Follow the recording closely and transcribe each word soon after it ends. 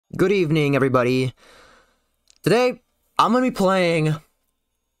Good evening, everybody. Today, I'm gonna be playing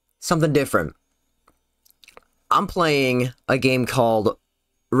something different. I'm playing a game called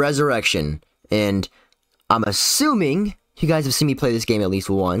Resurrection, and I'm assuming you guys have seen me play this game at least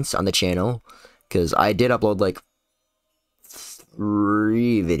once on the channel, because I did upload like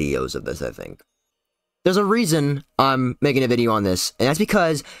 3 videos of this, I think. There's a reason I'm making a video on this, and that's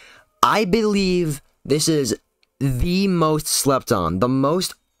because I believe this is the most slept on, the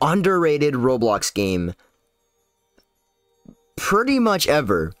most underrated Roblox game pretty much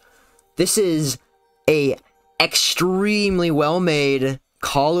ever. This is a extremely well-made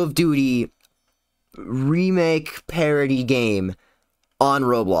Call of Duty remake parody game on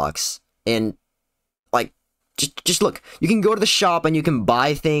Roblox. And like, just look, you can go to the shop and you can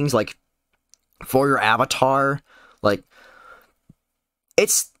buy things like for your avatar. Like,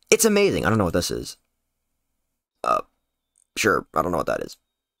 it's amazing. I don't know what this is. Sure, I don't know what that is.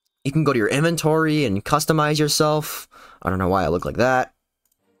 You can go to your inventory and customize yourself. I don't know why I look like that.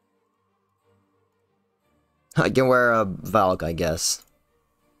 I can wear a Valk, I guess.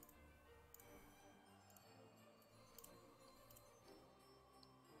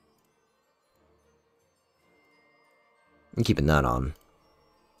 I'm keeping that on.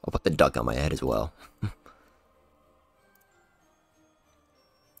 I'll put the duck on my head as well.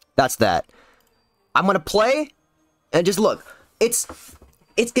 That's that. I'm gonna play, and just look. It's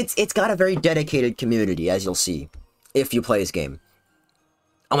got a very dedicated community, as you'll see, if you play this game.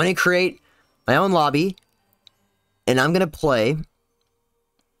 I'm gonna create my own lobby, and I'm gonna play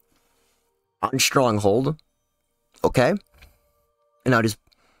on Stronghold, okay? And now just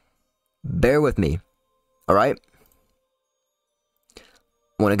bear with me, alright? I'm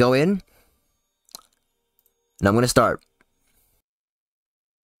gonna go in, and I'm gonna start.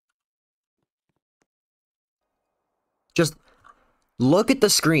 Just look at the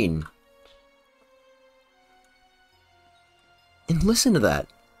screen. And listen to that.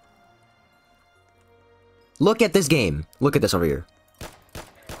 Look at this game. Look at this over here.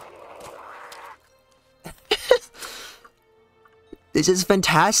 This is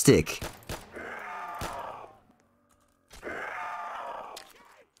fantastic.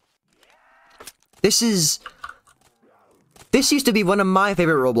 This used to be one of my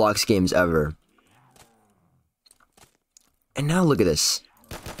favorite Roblox games ever. And now look at this.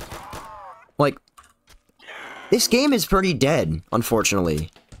 Like, this game is pretty dead, unfortunately.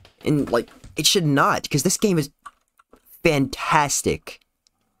 And, like, it should not, because this game is fantastic.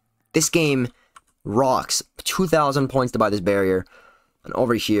 This game rocks. 2,000 points to buy this barrier. And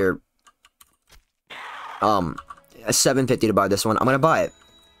over here, 750 to buy this one. I'm gonna buy it.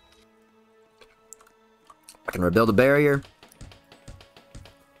 I can rebuild a barrier.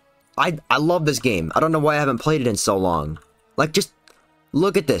 I love this game. I don't know why I haven't played it in so long. Like, just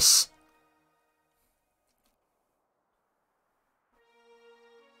look at this.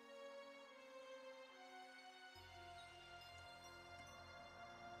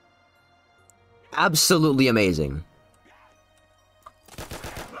 Absolutely amazing.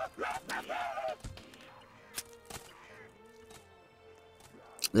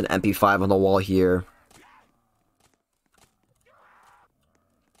 There's an MP5 on the wall here.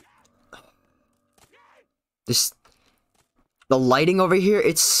 The lighting over here,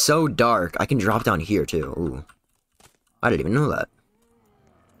 it's so dark. I can drop down here, too. Ooh. I didn't even know that.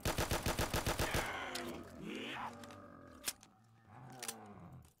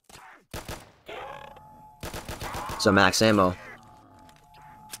 So max ammo.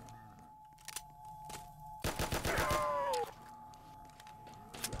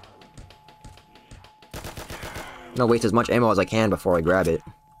 I'm gonna waste as much ammo as I can before I grab it.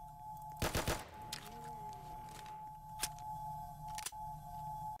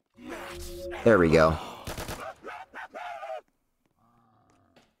 There we go.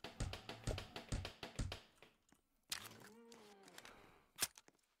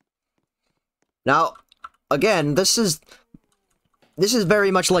 Now, again, this is very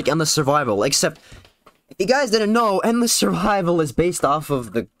much like Endless Survival, except if you guys didn't know, Endless Survival is based off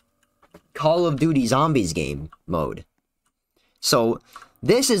of the Call of Duty Zombies game mode. So,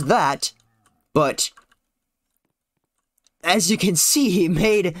 this is that, but as you can see,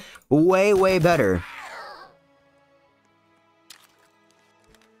 made way, way better.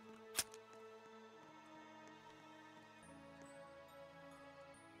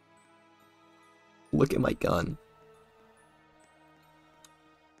 Look at my gun.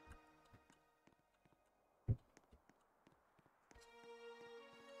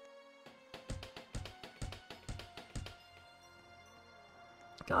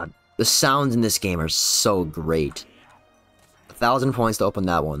 God, the sounds in this game are so great. 1,000 points to open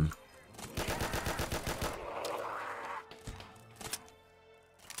that one.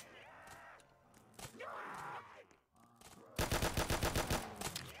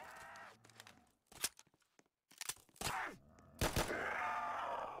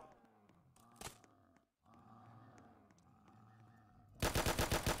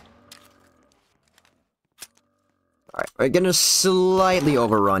 Alright, we're gonna slightly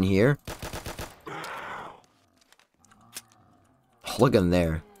overrun here. Oh, look at him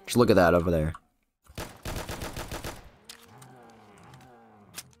there. Just look at that over there.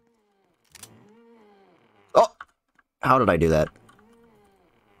 Oh! How did I do that?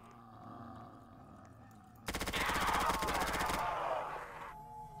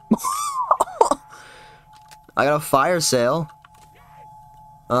 I got a fire sale.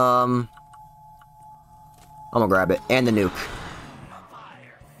 I'm gonna grab it. And the nuke.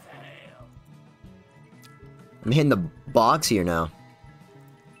 I'm hitting the box here now.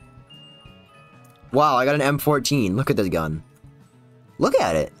 Wow, I got an M14. Look at this gun. Look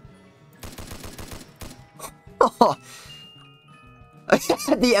at it. I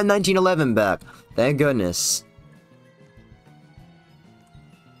had the M1911 back. Thank goodness.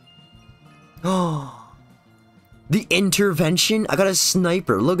 Oh, the intervention? I got a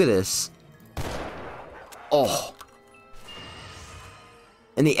sniper. Look at this. Oh.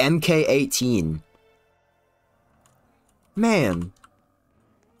 And the MK18. Man.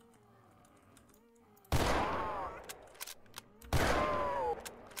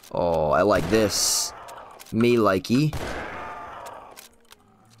 Oh, I like this. Me likey.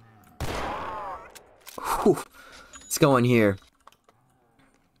 Whew. Let's go in here.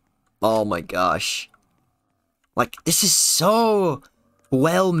 Oh my gosh. Like, this is so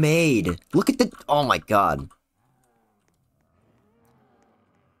well made. Look at the... Oh my god.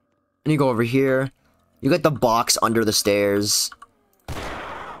 And you go over here. You get the box under the stairs.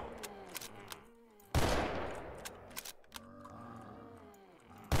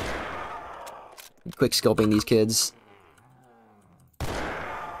 Quick scoping these kids.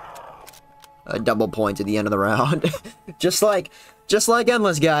 A double point at the end of the round. just like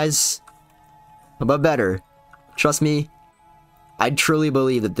Endless, guys. But better. Trust me, I truly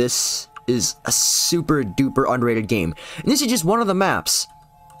believe that this is a super duper underrated game. And this is just one of the maps.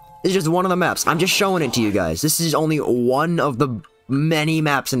 This is just one of the maps. I'm just showing it to you guys. This is only one of the many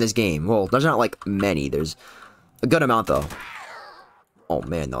maps in this game. Well, there's not like many. There's a good amount though. Oh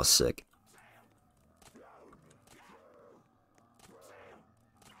man, that was sick.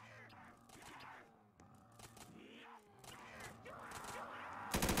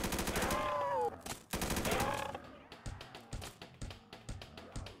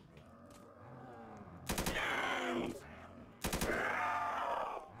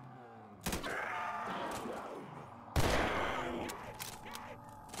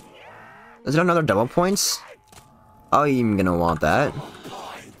 Is it another double points? Oh, you're even gonna want that.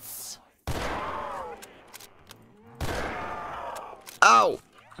 Ow!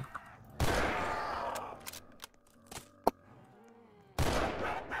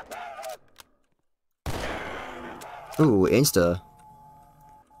 Ooh, insta.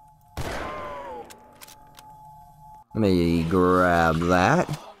 Let me grab that.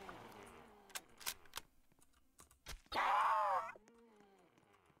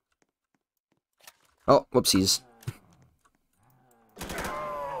 Oh, whoopsies.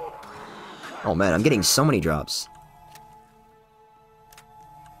 Oh man, I'm getting so many drops.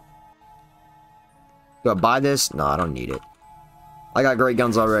 Do I buy this? No, I don't need it. I got great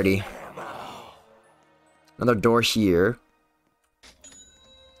guns already. Another door here.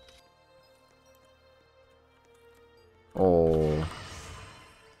 Oh.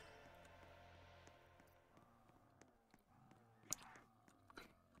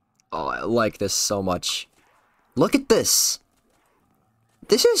 Oh, I like this so much. Look at this.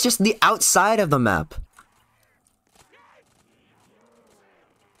 This is just the outside of the map.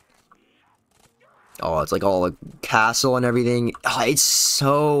 Oh, it's like all a castle and everything. Oh, it's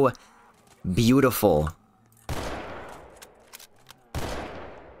so beautiful.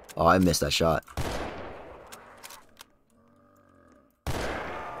 Oh, I missed that shot.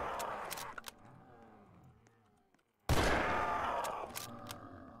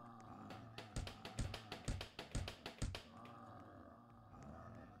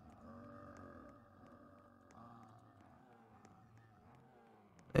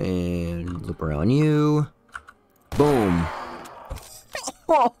 And loop around you. Boom.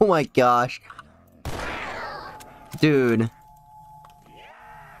 Oh my gosh. Dude.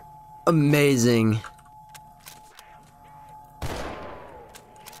 Amazing.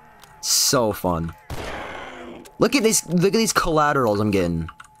 So fun. Look at this. Look at these collaterals I'm getting.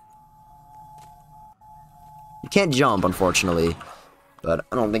 You can't jump, unfortunately, but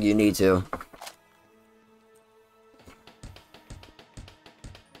I don't think you need to.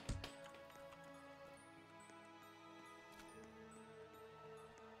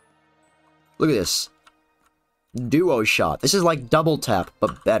 Look at this. Duo shot. This is like double tap,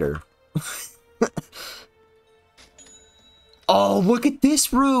 but better. Oh, look at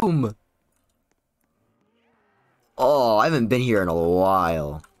this room! Oh, I haven't been here in a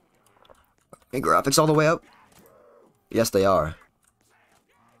while. Hey, graphics all the way up? Yes, they are.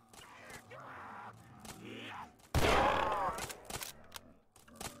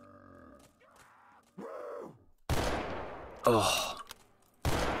 Oh.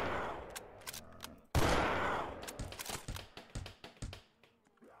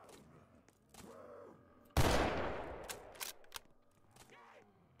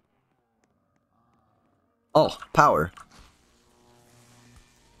 Oh, power.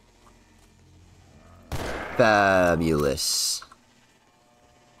 Fabulous.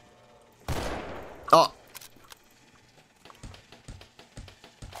 Oh.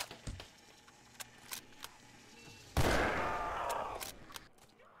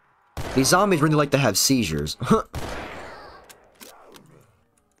 These zombies really like to have seizures.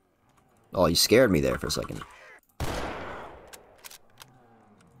 Oh, you scared me there for a second.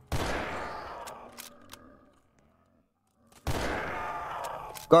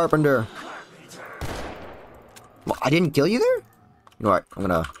 Carpenter. Well, I didn't kill you there? You know what? I'm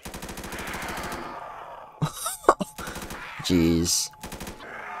gonna... Jeez.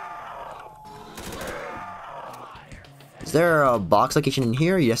 Is there a box location in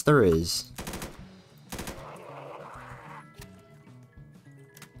here? Yes, there is.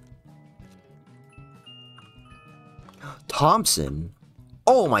 Thompson?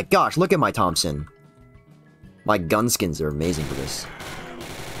 Oh my gosh, look at my Thompson. My gun skins are amazing for this.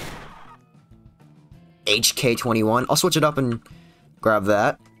 HK21. I'll switch it up and grab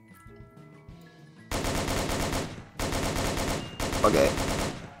that. Okay.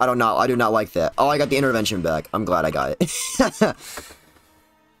 I do not like that. Oh, I got the intervention back. I'm glad I got it.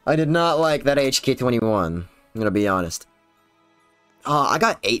 I did not like that HK21. I'm gonna be honest. I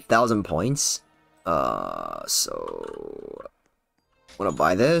got 8,000 points. So... wanna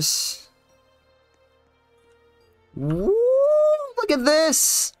buy this? Woo! Look at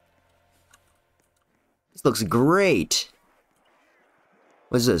this! This looks great.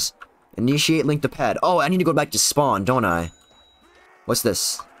 What is this? Initiate link to pad. Oh, I need to go back to spawn, don't I? What's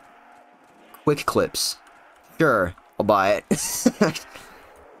this? Quick clips. Sure, I'll buy it.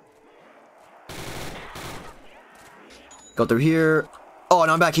 Go through here. Oh, and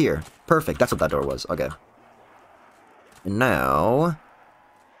I'm back here. Perfect, that's what that door was. Okay. And now...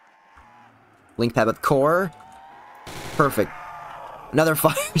 link pad with core. Perfect. Another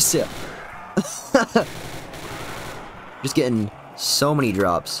fire sale. Just getting so many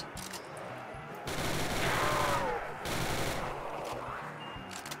drops.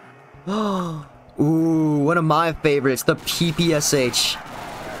 Ooh, one of my favorites, the PPSH.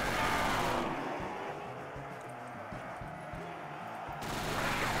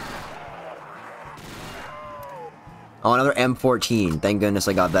 Oh, another M14. Thank goodness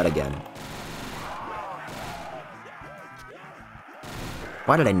I got that again.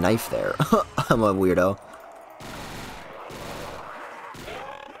 Why did I knife there? I'm a weirdo.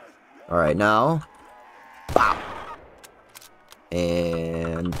 Alright, now. Bop.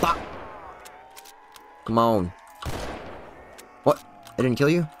 And bop. Come on. What? I didn't kill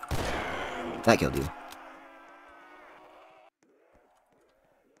you? That killed you.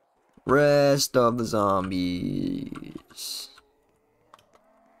 Rest of the zombies.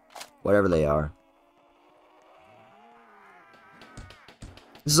 Whatever they are.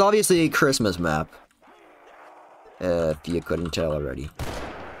 This is obviously a Christmas map. If you couldn't tell already.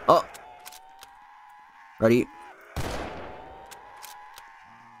 Oh! Ready?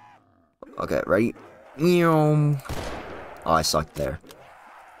 Okay, ready? Oh, I sucked there.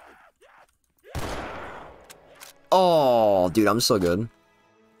 Oh, dude, I'm so good.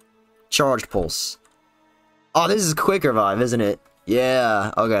 Charged pulse. Oh, this is quick revive, isn't it?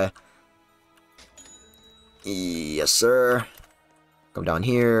 Yeah, okay. Yes, sir. Come down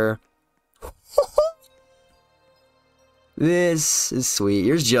here. This is sweet.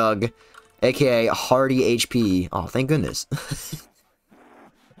 Here's Jug, aka Hardy HP. Oh, thank goodness.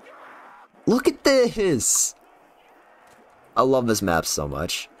 Look at this. I love this map so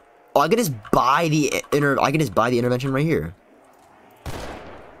much. Oh, I can just buy the intervention right here.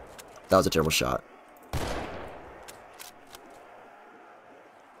 That was a terrible shot.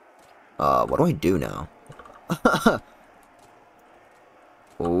 What do I do now?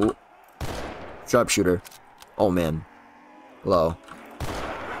 Oh. Sharpshooter. Oh, man. Hello.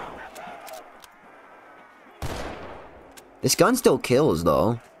 This gun still kills,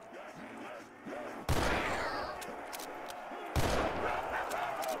 though.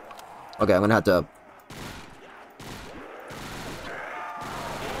 Okay, I'm gonna have to...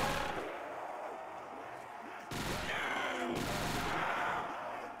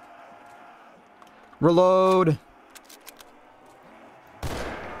 Reload!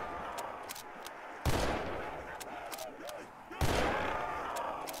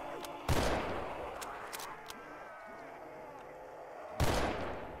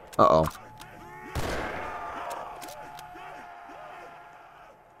 Uh-oh.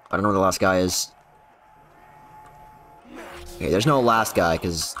 I don't know where the last guy is. Okay, there's no last guy,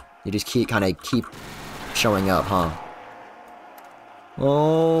 because you just keep showing up, huh?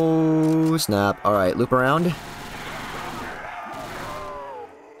 Oh, snap. Alright, loop around.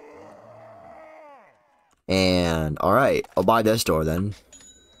 And, alright, I'll buy this door then.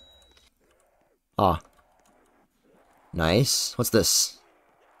 Ah. Nice. What's this?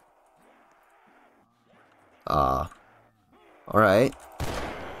 Alright.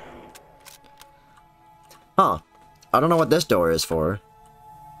 Huh. I don't know what this door is for.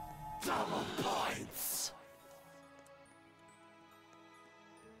 Double points.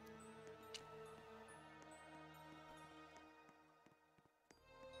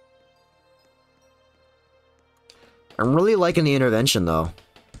 I'm really liking the intervention, though.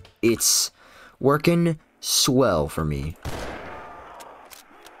 It's working swell for me.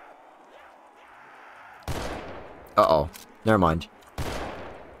 Uh-oh. Never mind.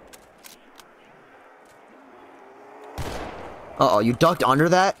 Uh-oh, you ducked under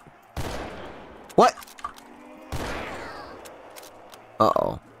that? What?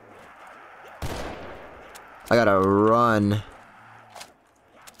 Uh-oh. I gotta run.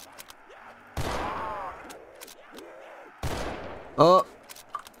 Oh.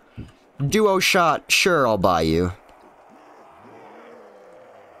 Duo shot. Sure, I'll buy you.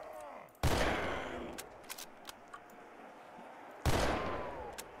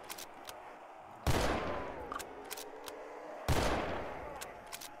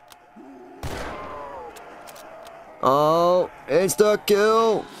 Oh, it's the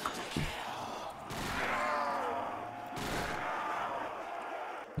kill.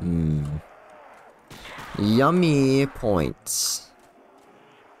 Yummy points.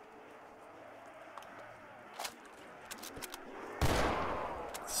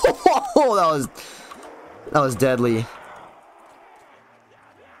 Oh, that was deadly.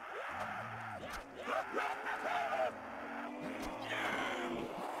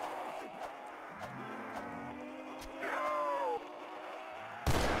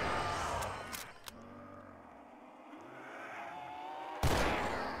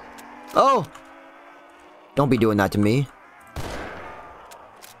 Oh! Don't be doing that to me.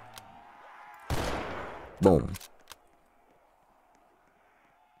 Boom.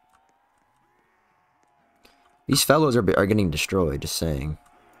 These fellows are getting destroyed, just saying.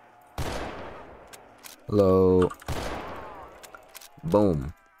 Hello.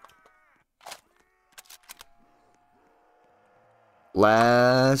 Boom.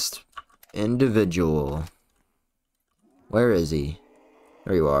 Last individual. Where is he?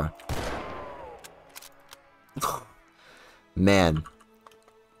 There you are. Man.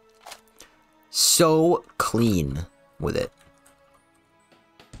 So clean with it.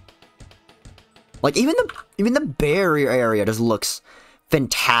 Like even the barrier area just looks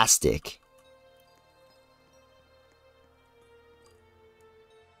fantastic.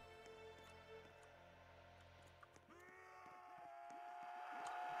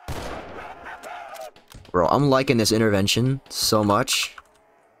 Bro, I'm liking this intervention so much.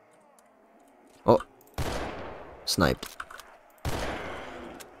 Oh. Sniped.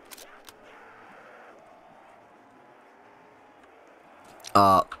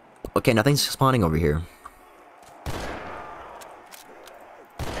 Okay, nothing's spawning over here.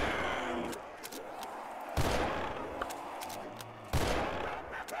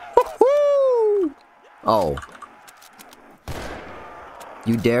 Woohoo! Oh.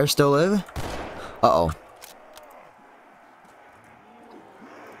 You dare still live? Uh-oh.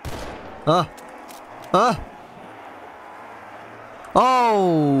 Huh?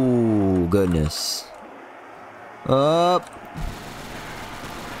 Oh, goodness. Up.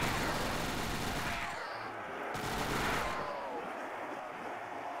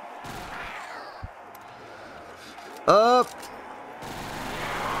 Up.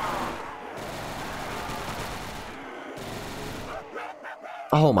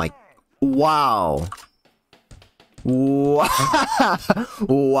 Oh my. Wow. Wow.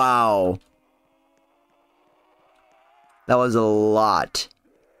 That was a lot.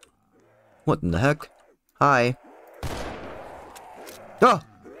 What in the heck? Hi. Oh!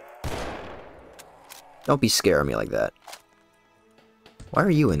 Don't be scaring me like that. Why are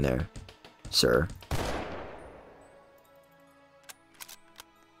you in there, sir?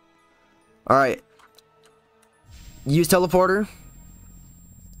 Alright. Use teleporter.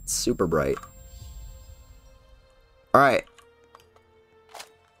 It's super bright. Alright.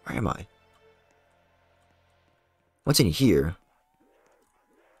 Where am I? What's in here?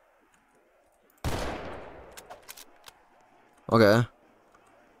 Okay.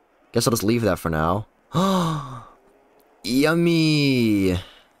 Guess I'll just leave that for now. Yummy!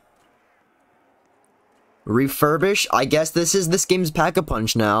 Refurbish? I guess this game's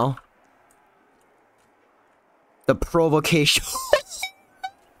Pack-a-Punch now. The provocation.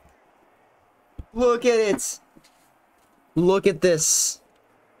 Look at it! Look at this.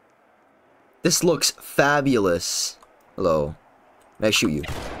 This looks fabulous. Hello. May I shoot you?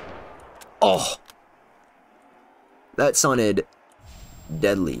 Oh! That sounded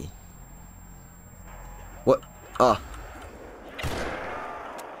deadly. What? Ah.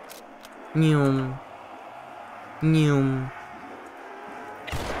 Nyum. Nyum.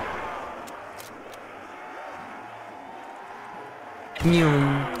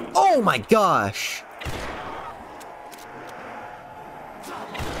 Nyum. Oh my gosh!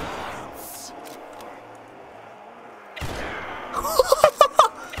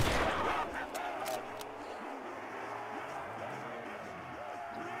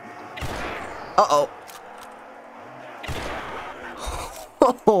 Uh-oh.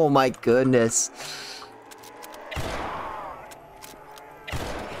 Oh my goodness.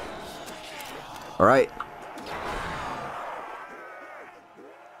 Alright.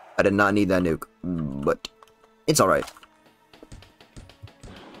 I did not need that nuke, but it's alright.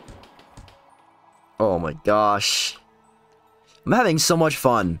 Oh my gosh. I'm having so much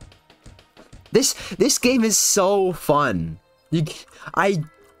fun. This game is so fun.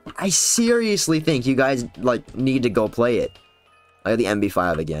 I seriously think you guys, like, need to go play it. I got the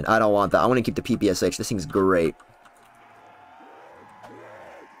MB5 again. I don't want that. I want to keep the PPSH. This thing's great.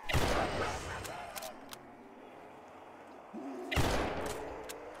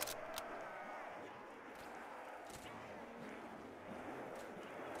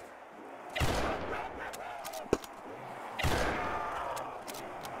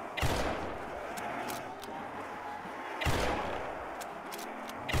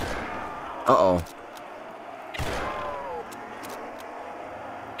 Uh-oh.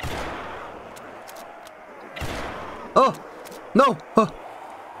 Oh! No! Oh.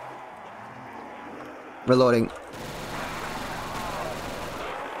 Reloading.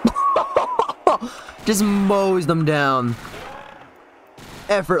 Just mows them down.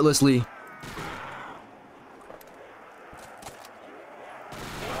 Effortlessly.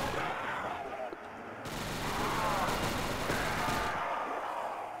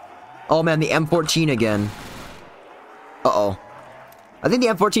 Oh man, the M14 again. Uh-oh. I think the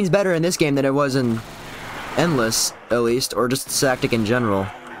M14's better in this game than it was in Endless, at least, or just SAKTK in general.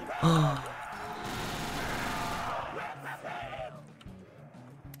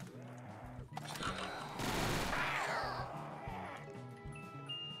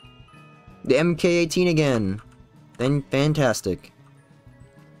 The MK18 again. Then fantastic.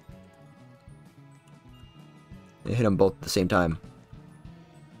 They hit them both at the same time.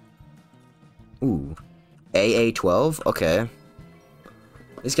 Ooh. AA-12? Okay.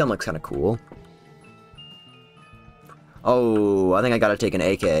 This gun looks kind of cool. Oh, I think I gotta take an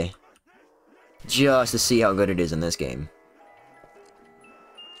AK. Just to see how good it is in this game.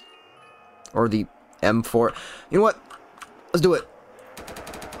 Or the M4. You know what? Let's do it.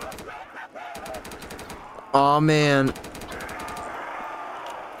 Oh man.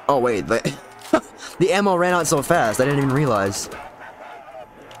 Oh wait, the ammo ran out so fast, I didn't even realize.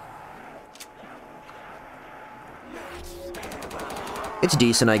 It's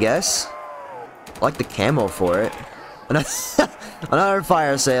decent, I guess. I like the camo for it. Another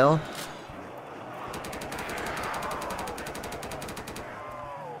fire sale.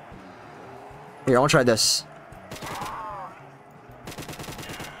 Here, I want to try this.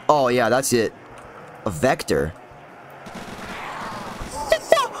 Oh yeah, that's it. A Vector.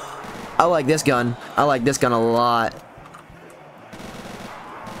 I like this gun. I like this gun a lot.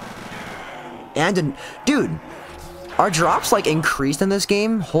 And, dude, are drops, like, increased in this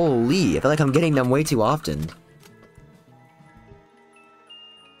game? Holy, I feel like I'm getting them way too often.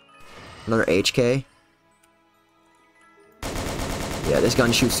 Another HK. Yeah, this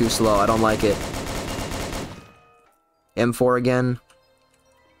gun shoots too slow. I don't like it. M4 again.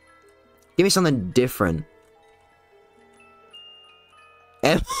 Give me something different.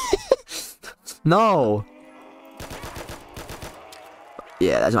 No!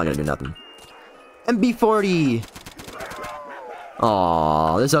 Yeah, that's not gonna do nothing. MB40!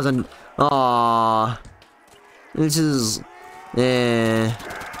 Aww, this doesn't... Aww. This is... Eh...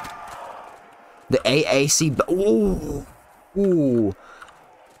 The AAC... Ooh! Ooh!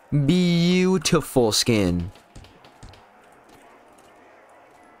 Beautiful skin.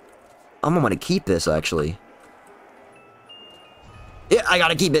 I'm gonna keep this, actually. Yeah, I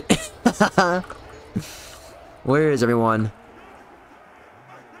gotta keep it! Where is everyone?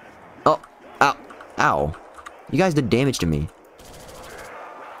 Oh! Ow! Ow! You guys did damage to me.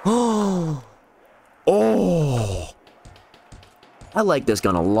 Oh! Oh! I like this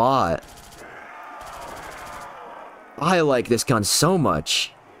gun a lot. I like this gun so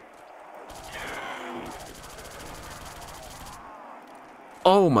much.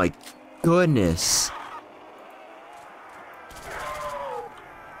 Oh my goodness.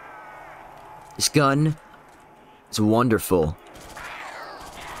 This gun is wonderful.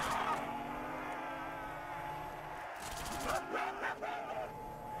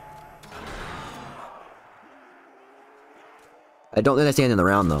 I don't think I stand in the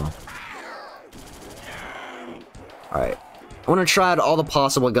round though. Alright. I want to try out all the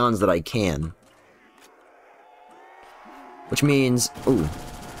possible guns that I can. Which means... Ooh.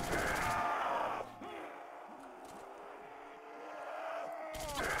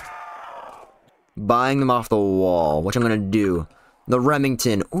 Buying them off the wall, which I'm gonna do. The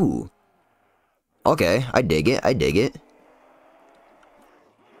Remington. Ooh. Okay, I dig it, I dig it.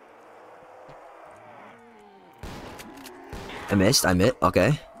 I missed,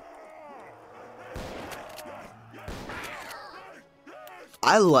 okay.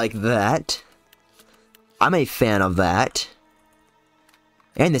 I like that. I'm a fan of that.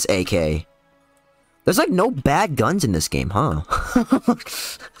 And this AK. There's like no bad guns in this game, huh?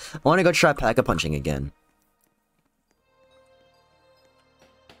 I want to go try pack-a-punching again.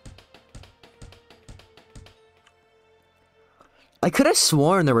 I could have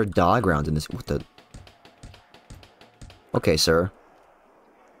sworn there were dog rounds in this. What the? Okay, sir.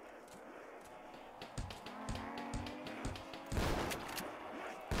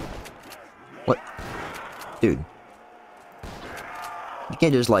 What? Dude. You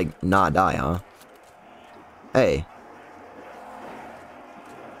can't just, like, not die, huh? Hey.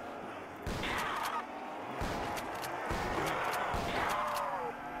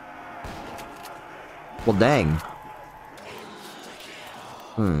 Well, dang.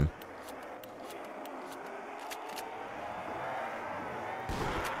 Hmm.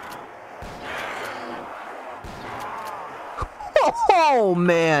 Oh,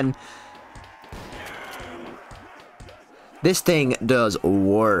 man. This thing does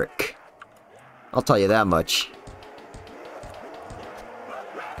work. I'll tell you that much.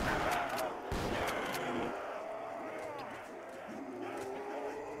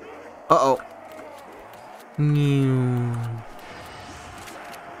 Uh-oh.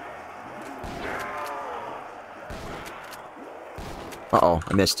 Uh-oh,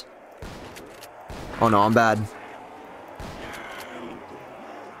 I missed. Oh no, I'm bad.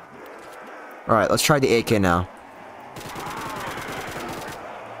 Alright, let's try the AK now.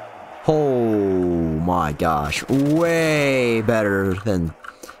 Oh my gosh. Way better than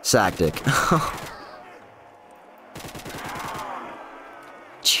SAKTK.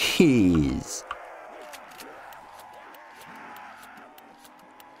 Jeez.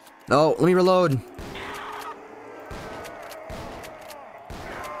 Oh, let me reload.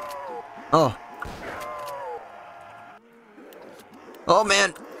 Oh. Oh,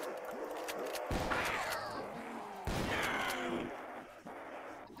 man.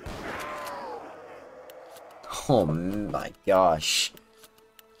 Oh, my gosh.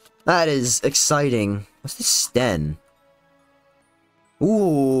 That is exciting. What's this Sten?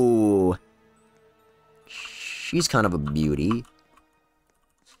 Ooh. She's kind of a beauty.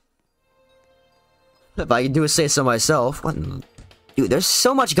 If I do say so myself. What? Dude, there's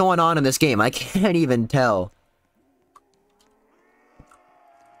so much going on in this game. I can't even tell.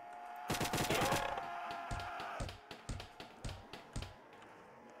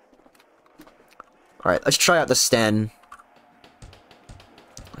 Alright, let's try out the Sten.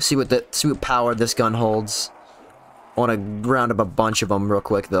 See what power this gun holds. I want to round up a bunch of them real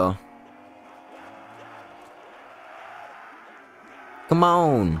quick, though. Come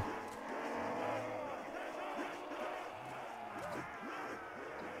on.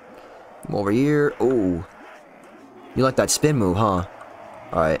 Come over here. Oh. You like that spin move, huh?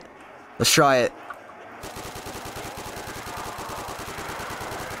 Alright. Let's try it.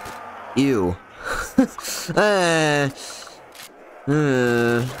 Ew. uh,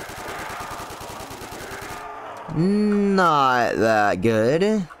 not that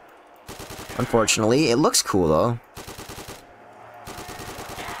good. Unfortunately, it looks cool though.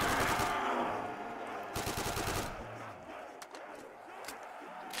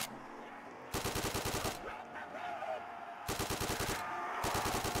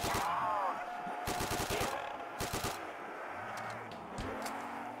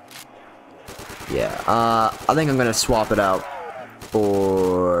 Yeah, I think I'm gonna swap it out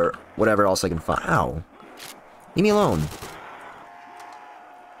for whatever else I can find. Ow. Leave me alone.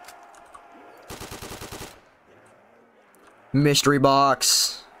 Mystery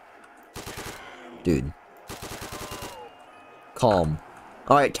box. Dude. Calm.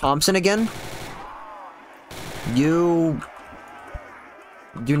 Alright, Thompson again? You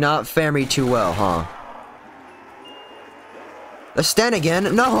do not fare me too well, huh? The Sten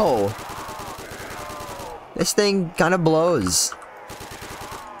again? No! This thing kind of blows.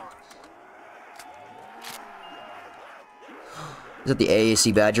 Is that the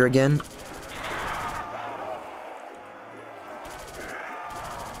AAC Badger again?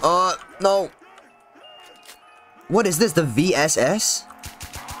 No. What is this? The VSS?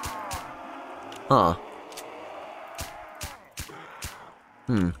 Huh.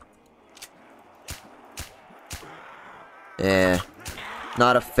 Eh.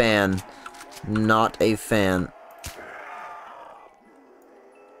 Not a fan. Not a fan.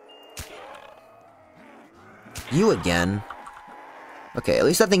 You again? Okay, at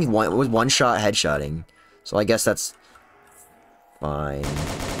least that thing was one-shot headshotting. So I guess that's fine.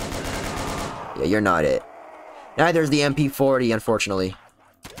 Yeah, you're not it. Neither is the MP40, unfortunately.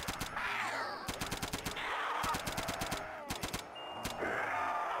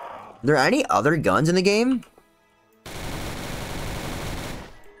 Are there any other guns in the game?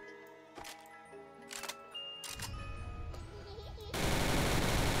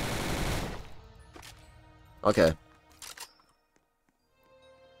 Okay. I'm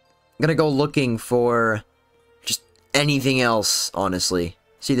gonna go looking for just anything else, honestly.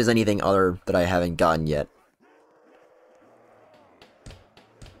 See if there's anything other that I haven't gotten yet.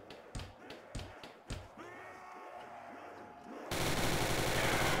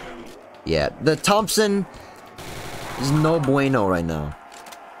 Yeah, the Thompson is no bueno right now.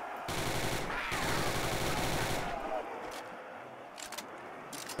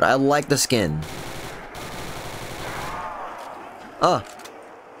 But I like the skin. Oh.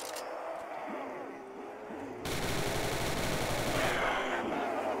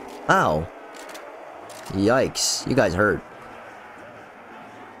 Ow. Yikes. You guys hurt.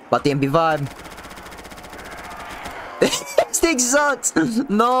 Bought the MP5. This thing sucks!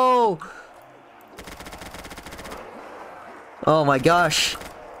 No! Oh my gosh.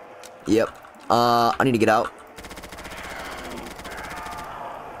 Yep. I need to get out.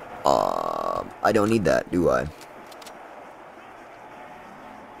 I don't need that, do I?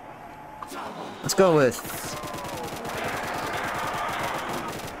 Let's go with...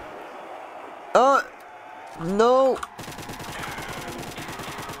 no!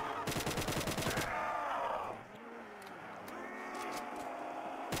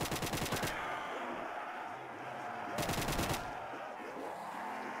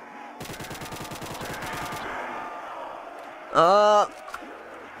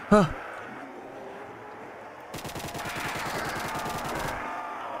 Huh.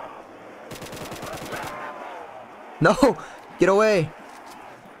 No! Get away!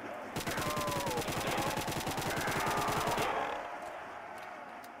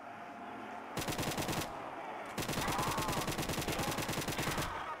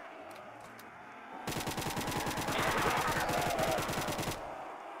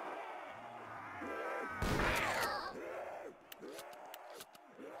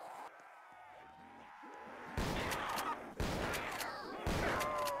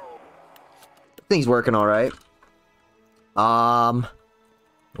 Thing's working alright.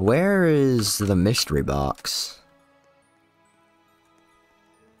 Where is the mystery box?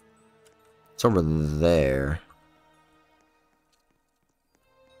 It's over there.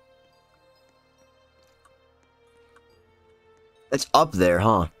 It's up there,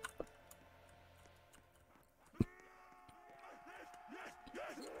 huh?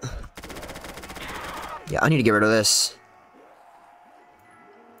 Yeah, I need to get rid of this.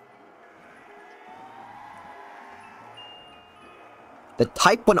 The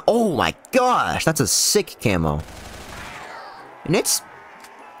Type 1, oh my gosh, that's a sick camo. And it's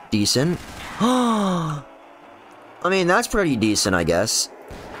decent. I mean, that's pretty decent, I guess.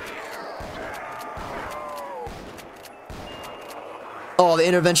 Oh, the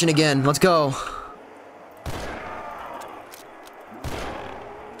intervention again. Let's go.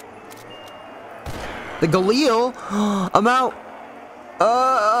 The Galil? I'm out.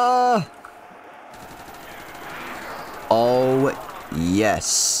 Oh,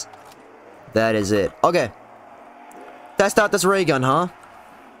 yes. That is it. Okay. Test out this ray gun, huh?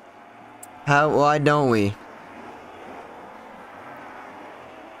 Why don't we?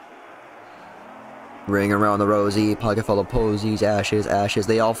 Ring around the rosy, pocket full of posies, ashes, ashes,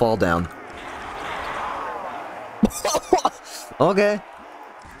 they all fall down. Okay.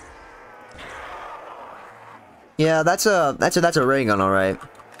 Yeah, that's a ray gun, alright.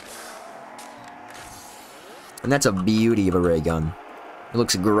 And that's a beauty of a ray gun. It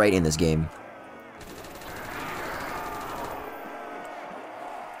looks great in this game.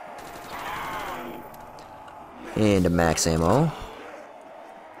 And a max ammo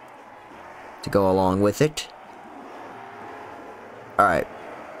to go along with it. Alright.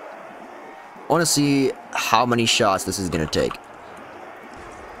 I want to see how many shots this is going to take.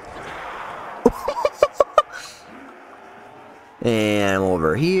 And I'm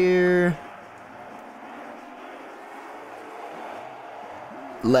over here.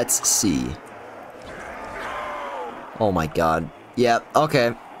 Let's see. Oh my god. Yeah,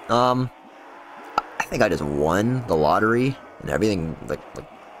 okay. I think I just won the lottery and everything like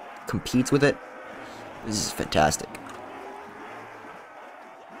competes with it. This is fantastic.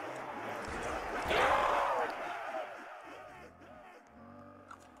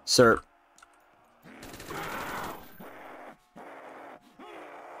 Sir.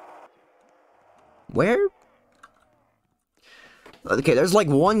 Where? Okay, there's like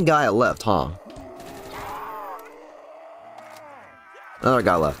one guy left, huh? Another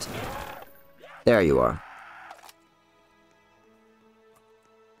guy left. There you are.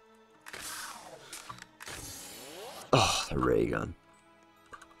 Oh, the ray gun.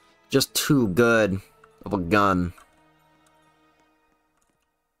 Just too good of a gun.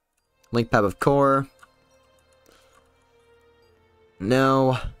 Link pad of core.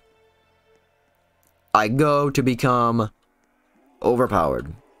 No. I go to become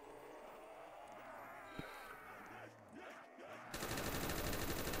overpowered.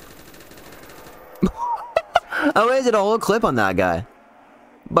 I wasted a whole clip on that guy.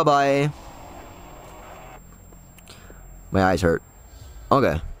 Bye-bye. My eyes hurt.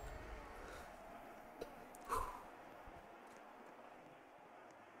 Okay.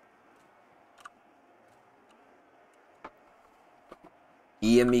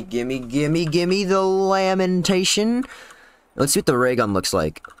 Gimme, gimme, gimme, gimme the lamentation. Let's see what the ray gun looks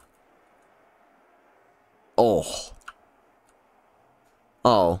like. Oh.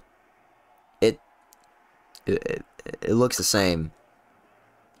 Oh. It looks the same.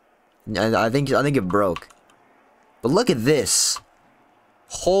 I think it broke. But look at this.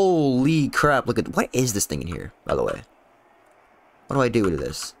 Holy crap, look at... What is this thing in here, by the way? What do I do to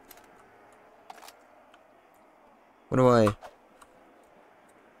this? What do I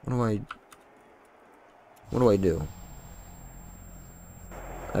do?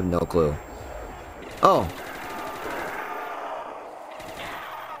 I have no clue. Oh!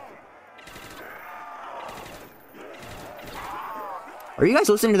 Are you guys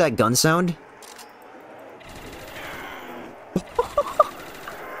listening to that gun sound?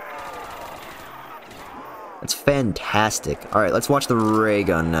 That's fantastic. Alright, let's watch the ray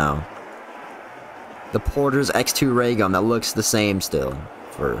gun now. The Porter's X2 ray gun that looks the same still,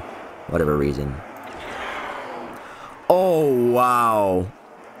 for whatever reason. Oh, wow.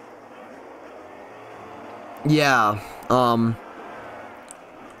 Yeah,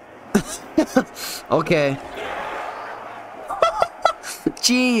 okay.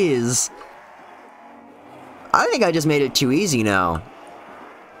 Jeez. I think I just made it too easy now.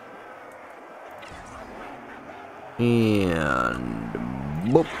 And...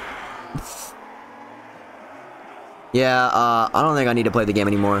 Boop. Yeah, I don't think I need to play the game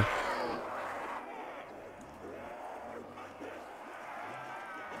anymore.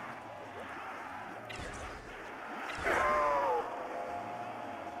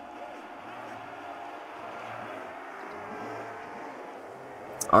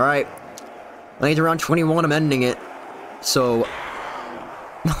 Alright. I think around 21, I'm ending it. So...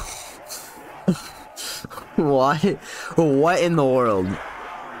 What? What in the world?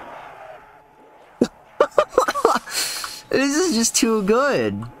 This is just too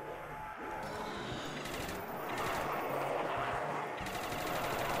good.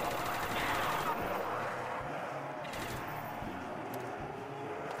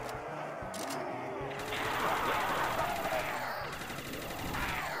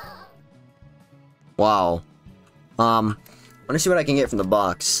 Wow. want to see what I can get from the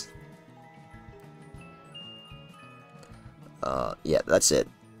box. Yeah, that's it.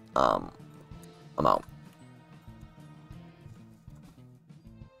 I'm out.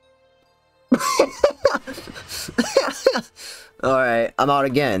 Alright, I'm out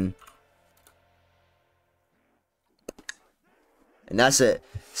again. And that's it.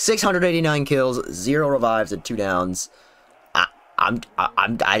 689 kills, 0 revives, and 2 downs.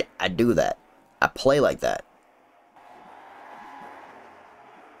 I do that. I play like that.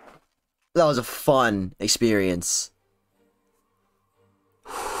 That was a fun experience.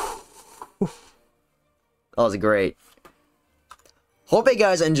 That was great. Hope you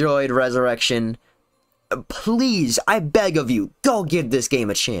guys enjoyed Resurrection. Please, I beg of you, go give this game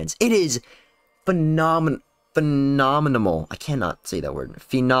a chance. It is phenomenal. I cannot say that word.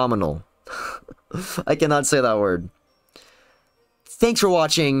 Phenomenal. I cannot say that word. Thanks for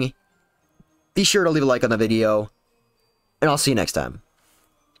watching. Be sure to leave a like on the video. And I'll see you next time.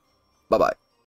 Bye-bye.